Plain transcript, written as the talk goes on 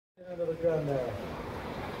Under the gun there.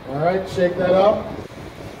 All right, shake that up.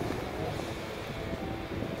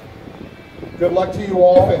 Good luck to you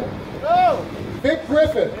all. Oh. Vic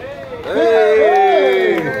Griffin.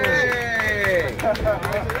 Hey. Hey.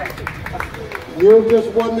 You just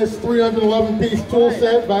won this 311-piece tool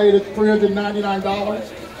set valued at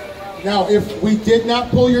 $399. Now, if we did not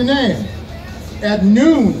pull your name, at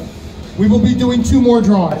noon, we will be doing 2 more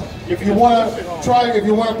drawings. If you want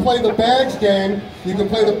to play the bags game, you can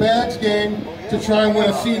play the bags game to try and win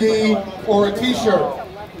a CD or a T-shirt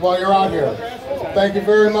while you're out here. Thank you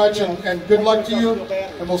very much, and good luck to you,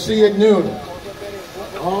 and we'll see you at noon.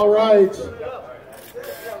 All right.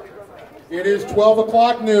 It is 12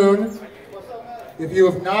 o'clock noon. If you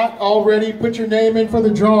have not already put your name in for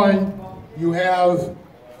the drawing, you have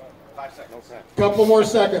a couple more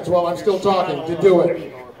seconds while I'm still talking to do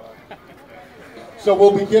it. So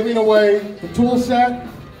we'll be giving away the tool set,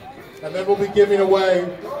 and then we'll be giving away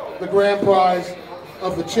the grand prize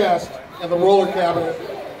of the chest and the roller cabinet.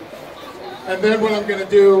 And then what I'm going to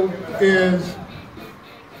do is,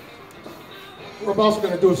 we're also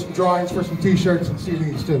going to do some drawings for some T-shirts and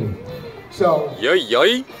CDs too. So,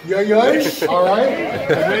 yay. All right.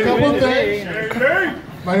 A couple of things.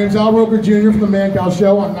 My name's Roker Jr. from the Mancow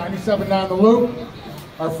Show on 97.9 The Loop.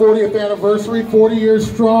 Our 40th anniversary, 40 years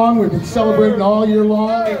strong. We've been celebrating all year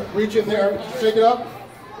long. Reach in there, shake it up.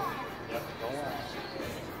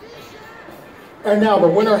 And now the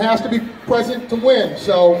winner has to be present to win.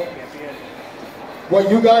 So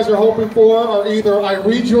what you guys are hoping for are either I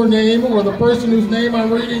read your name or the person whose name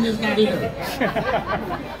I'm reading is not here.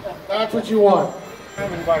 That's what you want.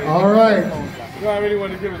 All right. No, I really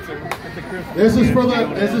want to give it to This is for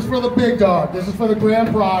the big dog. This is for the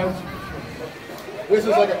grand prize. This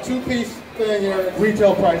is like a 2-piece thing here.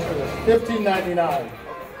 Retail price for this, $15.99.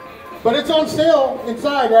 But it's on sale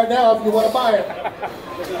inside right now if you want to buy it.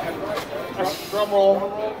 Drum roll.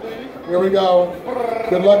 Here we go.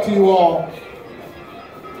 Good luck to you all.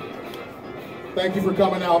 Thank you for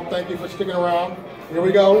coming out. Thank you for sticking around. Here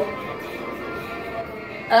we go.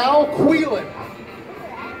 Al Queelan.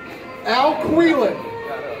 Al Queelan.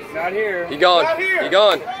 Not here. He gone. Not here. He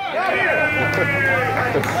gone. Not here.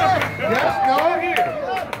 Yes, no? Not here.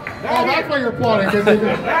 Oh, that's why you're applauding. Not here.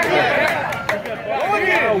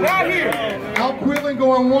 Not here. Al Queelan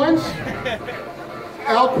going once.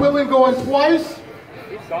 Al Queelan going twice.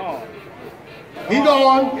 He's gone. He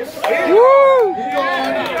gone. Woo! He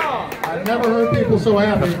gone. I've never heard people so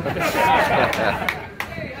happy.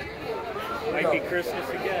 Might be Christmas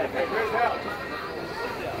again.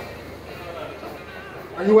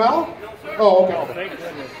 Are you Al? Oh, okay. Oh, thank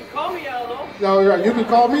goodness. Call me Al, though. No, you're right. You can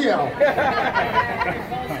call me Al.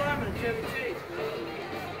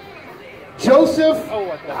 Joseph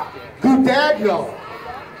Gudagno.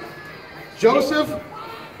 Joseph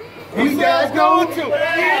Gudagno. Yes, no.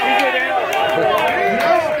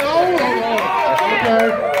 Okay.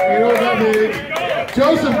 You know what that means.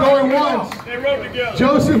 Joseph going once. They rode together.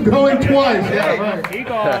 Joseph going twice. Yeah, right. He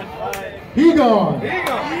gone. He gone. All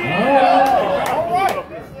right.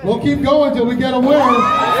 We'll keep going till we get a winner.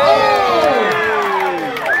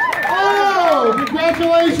 Oh!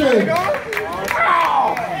 Congratulations!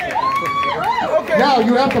 Now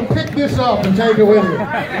you have to pick this up and take it with you.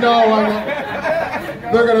 No,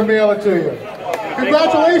 they're going to mail it to you.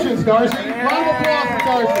 Congratulations, Darcy. Round of applause for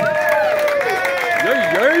Darcy.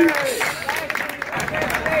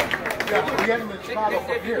 Yeah, we're getting the Chicago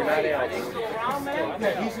from here.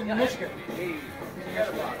 Yeah, he's in Michigan.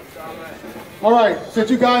 All right, since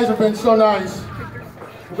you guys have been so nice,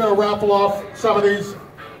 we're going to raffle off some of these.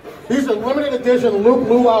 These are limited edition Loop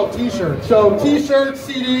Luau T-shirts. So T-shirts,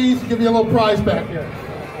 CDs, give you a little prize back here.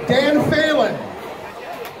 Dan Phelan.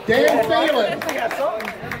 Dan Phelan.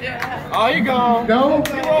 Oh, you gone. No?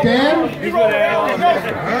 Dan? He's going down. All right.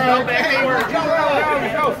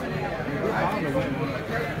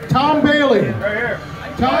 Tom Bailey. Right here.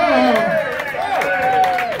 Tom.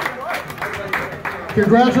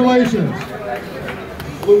 Congratulations.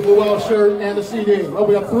 Blue Luau shirt and a CD. Oh,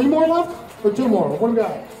 we have 3 more left? Or 2 more? What do we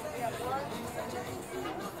got?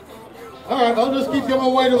 All right, I'll just keep giving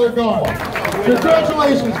away till they're gone.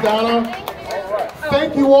 Congratulations, Donna.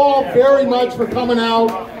 Thank you all very much for coming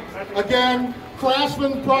out. Again,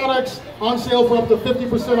 Craftsman products on sale for up to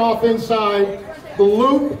 50% off inside. The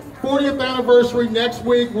Loop 40th anniversary next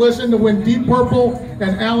week. Listen to win Deep Purple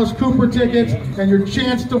and Alice Cooper tickets and your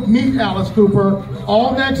chance to meet Alice Cooper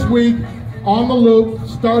all next week on the Loop,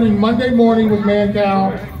 starting Monday morning with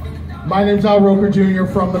Mancow. My name's Roker Jr.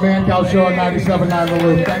 from the Mancow Show on 97.9 The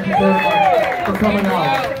Loop. Thank you very much for coming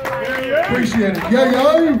out. Appreciate it. Yay,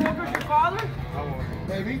 yay!